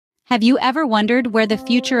Have you ever wondered where the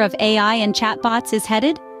future of AI and chatbots is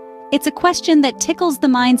headed? It's a question that tickles the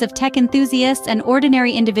minds of tech enthusiasts and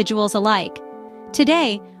ordinary individuals alike.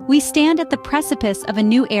 Today, we stand at the precipice of a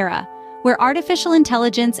new era, where artificial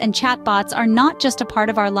intelligence and chatbots are not just a part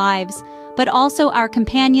of our lives, but also our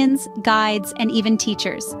companions, guides, and even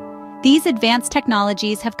teachers. These advanced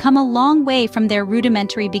technologies have come a long way from their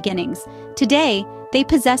rudimentary beginnings. Today, they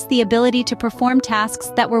possess the ability to perform tasks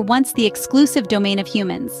that were once the exclusive domain of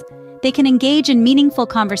humans. They can engage in meaningful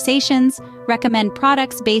conversations, recommend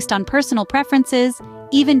products based on personal preferences,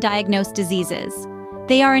 even diagnose diseases.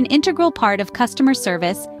 They are an integral part of customer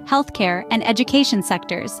service, healthcare, and education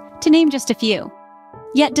sectors, to name just a few.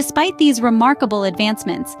 Yet despite these remarkable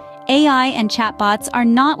advancements, AI and chatbots are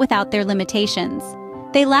not without their limitations.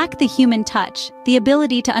 They lack the human touch, the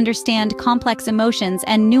ability to understand complex emotions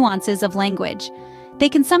and nuances of language. They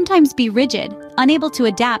can sometimes be rigid, unable to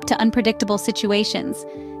adapt to unpredictable situations.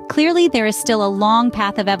 Clearly, there is still a long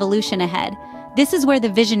path of evolution ahead. This is where the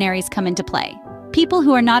visionaries come into play. People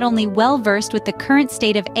who are not only well-versed with the current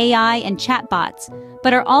state of AI and chatbots,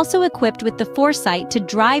 but are also equipped with the foresight to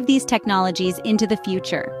drive these technologies into the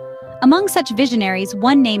future. Among such visionaries,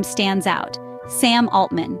 one name stands out: Sam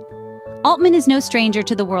Altman. Altman is no stranger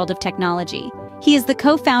to the world of technology. He is the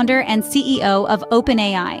co-founder and CEO of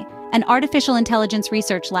OpenAI, an artificial intelligence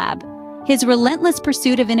research lab. His relentless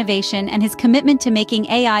pursuit of innovation and his commitment to making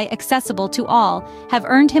AI accessible to all have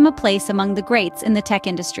earned him a place among the greats in the tech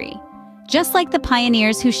industry. Just like the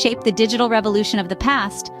pioneers who shaped the digital revolution of the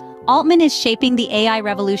past, Altman is shaping the AI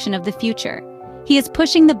revolution of the future. He is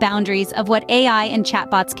pushing the boundaries of what AI and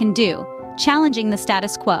chatbots can do, challenging the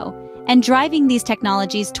status quo, and driving these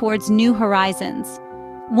technologies towards new horizons.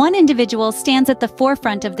 One individual stands at the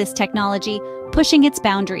forefront of this technology, pushing its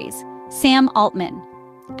boundaries: Sam Altman.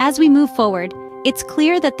 As we move forward, it's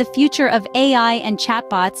clear that the future of AI and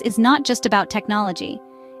chatbots is not just about technology.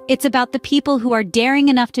 It's about the people who are daring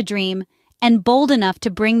enough to dream and bold enough to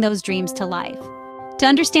bring those dreams to life. To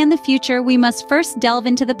understand the future, we must first delve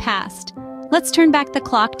into the past. Let's turn back the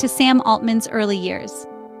clock to Sam Altman's early years.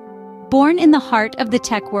 Born in the heart of the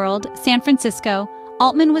tech world, San Francisco,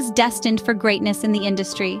 Altman was destined for greatness in the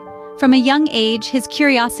industry. From a young age, his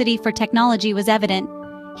curiosity for technology was evident.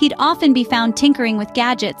 He'd often be found tinkering with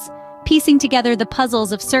gadgets, piecing together the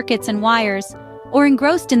puzzles of circuits and wires, or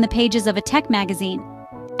engrossed in the pages of a tech magazine.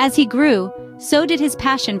 As he grew, so did his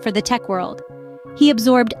passion for the tech world. He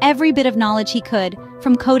absorbed every bit of knowledge he could,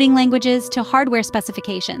 from coding languages to hardware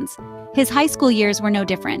specifications. His high school years were no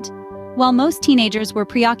different. While most teenagers were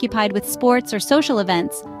preoccupied with sports or social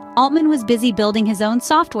events, Altman was busy building his own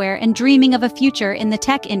software and dreaming of a future in the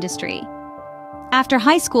tech industry. After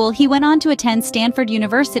high school, he went on to attend Stanford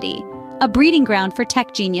University, a breeding ground for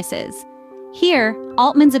tech geniuses. Here,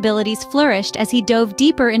 Altman's abilities flourished as he dove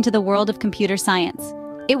deeper into the world of computer science.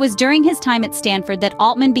 It was during his time at Stanford that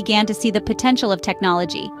Altman began to see the potential of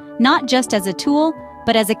technology, not just as a tool,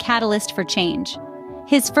 but as a catalyst for change.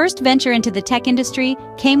 His first venture into the tech industry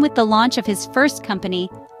came with the launch of his first company,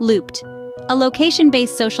 Looped. A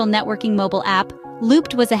location-based social networking mobile app,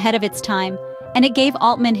 Looped was ahead of its time, and it gave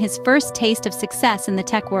Altman his first taste of success in the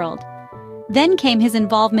tech world. Then came his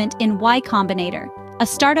involvement in Y Combinator, a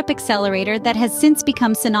startup accelerator that has since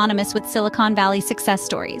become synonymous with Silicon Valley success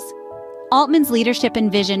stories. Altman's leadership and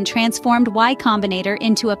vision transformed Y Combinator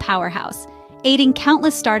into a powerhouse, aiding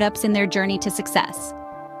countless startups in their journey to success.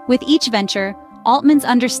 With each venture, Altman's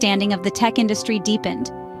understanding of the tech industry deepened.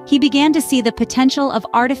 He began to see the potential of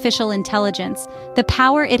artificial intelligence, the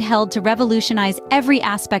power it held to revolutionize every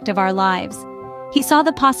aspect of our lives. He saw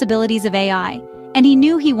the possibilities of AI, and he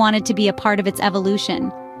knew he wanted to be a part of its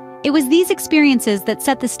evolution. It was these experiences that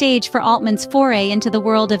set the stage for Altman's foray into the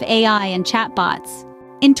world of AI and chatbots.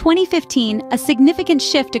 In 2015, a significant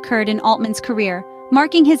shift occurred in Altman's career,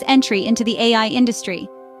 marking his entry into the AI industry.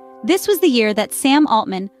 This was the year that Sam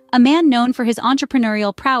Altman, a man known for his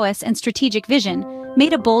entrepreneurial prowess and strategic vision,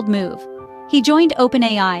 made a bold move. He joined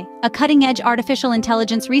OpenAI, a cutting-edge artificial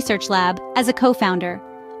intelligence research lab, as a co-founder.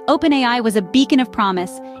 OpenAI was a beacon of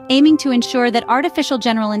promise, aiming to ensure that artificial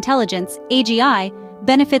general intelligence, AGI,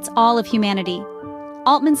 benefits all of humanity.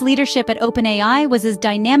 Altman's leadership at OpenAI was as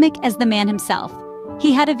dynamic as the man himself.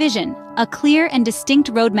 He had a vision, a clear and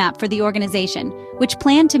distinct roadmap for the organization, which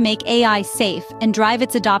planned to make AI safe and drive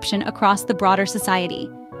its adoption across the broader society.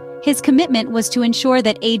 His commitment was to ensure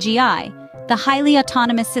that AGI, the highly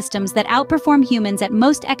autonomous systems that outperform humans at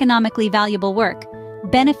most economically valuable work,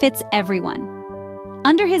 benefits everyone.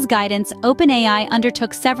 Under his guidance, OpenAI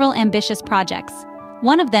undertook several ambitious projects.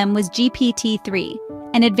 One of them was GPT-3,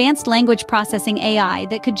 an advanced language processing AI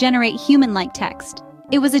that could generate human-like text.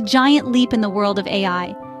 It was a giant leap in the world of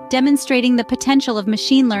AI, demonstrating the potential of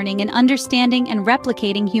machine learning in understanding and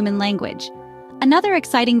replicating human language. Another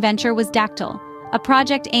exciting venture was Dactyl, a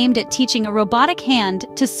project aimed at teaching a robotic hand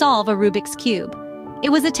to solve a Rubik's Cube. It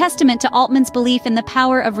was a testament to Altman's belief in the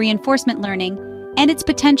power of reinforcement learning and its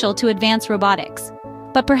potential to advance robotics.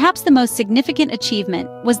 But perhaps the most significant achievement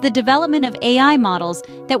was the development of AI models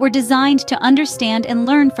that were designed to understand and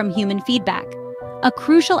learn from human feedback, a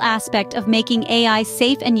crucial aspect of making AI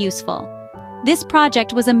safe and useful. This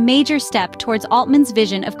project was a major step towards Altman's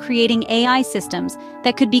vision of creating AI systems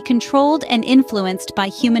that could be controlled and influenced by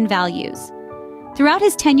human values. Throughout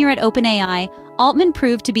his tenure at OpenAI, Altman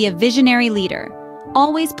proved to be a visionary leader,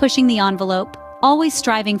 always pushing the envelope, always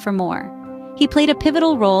striving for more. He played a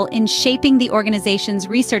pivotal role in shaping the organization's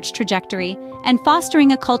research trajectory and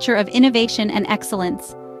fostering a culture of innovation and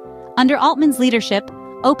excellence. Under Altman's leadership,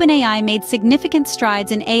 OpenAI made significant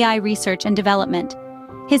strides in AI research and development.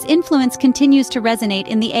 His influence continues to resonate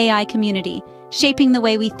in the AI community, shaping the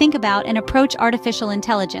way we think about and approach artificial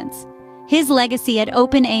intelligence. His legacy at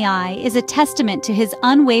OpenAI is a testament to his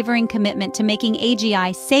unwavering commitment to making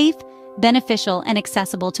AGI safe, beneficial, and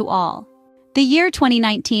accessible to all. The year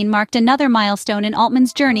 2019 marked another milestone in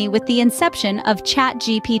Altman's journey with the inception of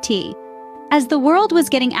ChatGPT. As the world was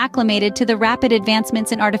getting acclimated to the rapid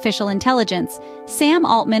advancements in artificial intelligence, Sam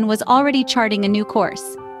Altman was already charting a new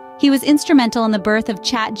course. He was instrumental in the birth of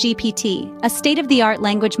ChatGPT, a state-of-the-art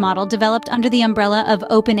language model developed under the umbrella of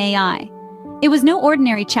OpenAI. It was no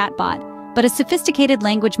ordinary chatbot, but a sophisticated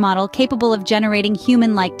language model capable of generating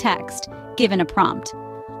human-like text, given a prompt.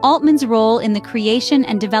 Altman's role in the creation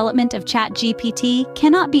and development of ChatGPT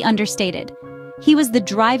cannot be understated. He was the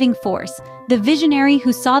driving force, the visionary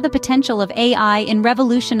who saw the potential of AI in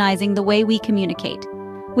revolutionizing the way we communicate.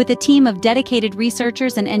 With a team of dedicated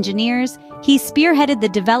researchers and engineers, he spearheaded the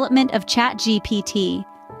development of ChatGPT.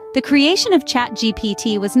 The creation of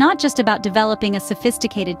ChatGPT was not just about developing a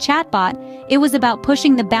sophisticated chatbot, it was about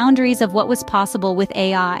pushing the boundaries of what was possible with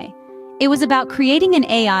AI. It was about creating an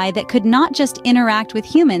AI that could not just interact with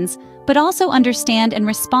humans, but also understand and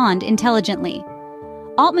respond intelligently.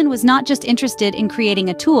 Altman was not just interested in creating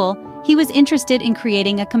a tool, he was interested in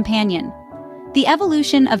creating a companion. The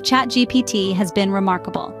evolution of ChatGPT has been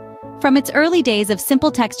remarkable. From its early days of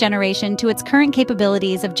simple text generation to its current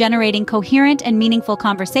capabilities of generating coherent and meaningful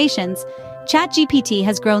conversations, ChatGPT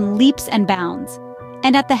has grown leaps and bounds.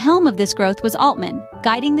 And at the helm of this growth was Altman,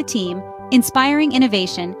 guiding the team, inspiring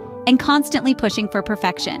innovation, and constantly pushing for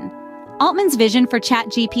perfection. Altman's vision for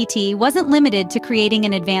ChatGPT wasn't limited to creating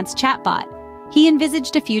an advanced chatbot. He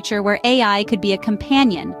envisaged a future where AI could be a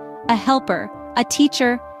companion, a helper, a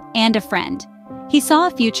teacher, and a friend. He saw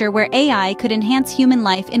a future where AI could enhance human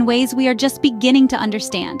life in ways we are just beginning to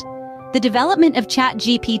understand. The development of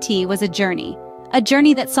ChatGPT was a journey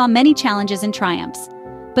that saw many challenges and triumphs.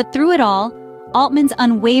 But through it all, Altman's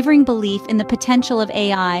unwavering belief in the potential of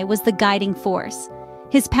AI was the guiding force.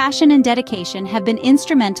 His passion and dedication have been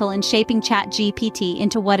instrumental in shaping ChatGPT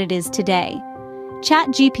into what it is today.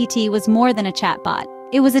 ChatGPT was more than a chatbot.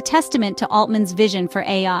 It was a testament to Altman's vision for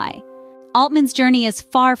AI. Altman's journey is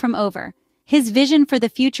far from over. His vision for the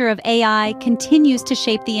future of AI continues to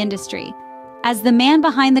shape the industry. As the man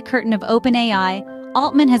behind the curtain of OpenAI,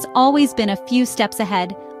 Altman has always been a few steps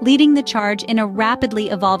ahead, leading the charge in a rapidly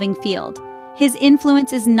evolving field. His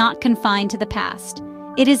influence is not confined to the past.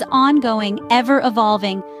 It is ongoing,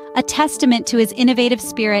 ever-evolving, a testament to his innovative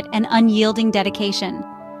spirit and unyielding dedication.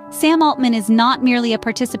 Sam Altman is not merely a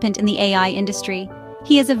participant in the AI industry.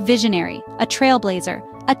 He is a visionary, a trailblazer,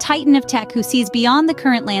 a titan of tech who sees beyond the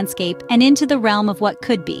current landscape and into the realm of what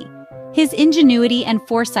could be. His ingenuity and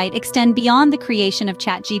foresight extend beyond the creation of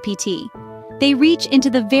ChatGPT. They reach into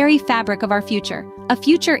the very fabric of our future, a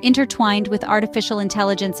future intertwined with artificial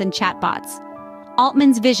intelligence and chatbots.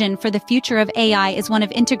 Altman's vision for the future of AI is one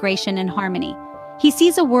of integration and harmony. He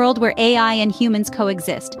sees a world where AI and humans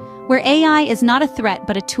coexist, where AI is not a threat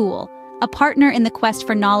but a tool, a partner in the quest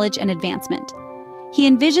for knowledge and advancement. He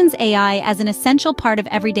envisions AI as an essential part of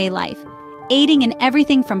everyday life, aiding in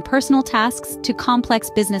everything from personal tasks to complex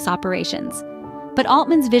business operations. But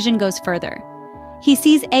Altman's vision goes further. He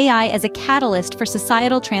sees AI as a catalyst for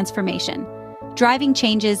societal transformation, driving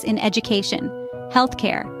changes in education,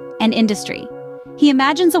 healthcare, and industry. He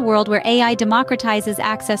imagines a world where AI democratizes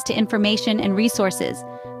access to information and resources,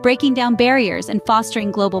 breaking down barriers and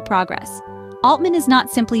fostering global progress. Altman is not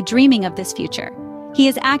simply dreaming of this future. He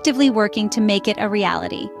is actively working to make it a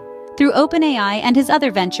reality. Through OpenAI and his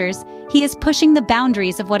other ventures, he is pushing the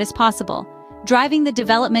boundaries of what is possible, driving the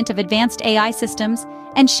development of advanced AI systems,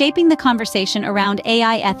 and shaping the conversation around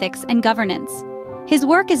AI ethics and governance. His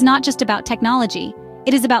work is not just about technology,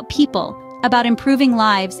 it is about people, about improving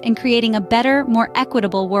lives and creating a better, more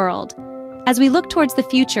equitable world. As we look towards the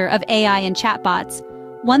future of AI and chatbots,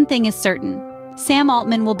 one thing is certain. Sam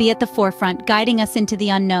Altman will be at the forefront, guiding us into the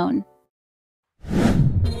unknown.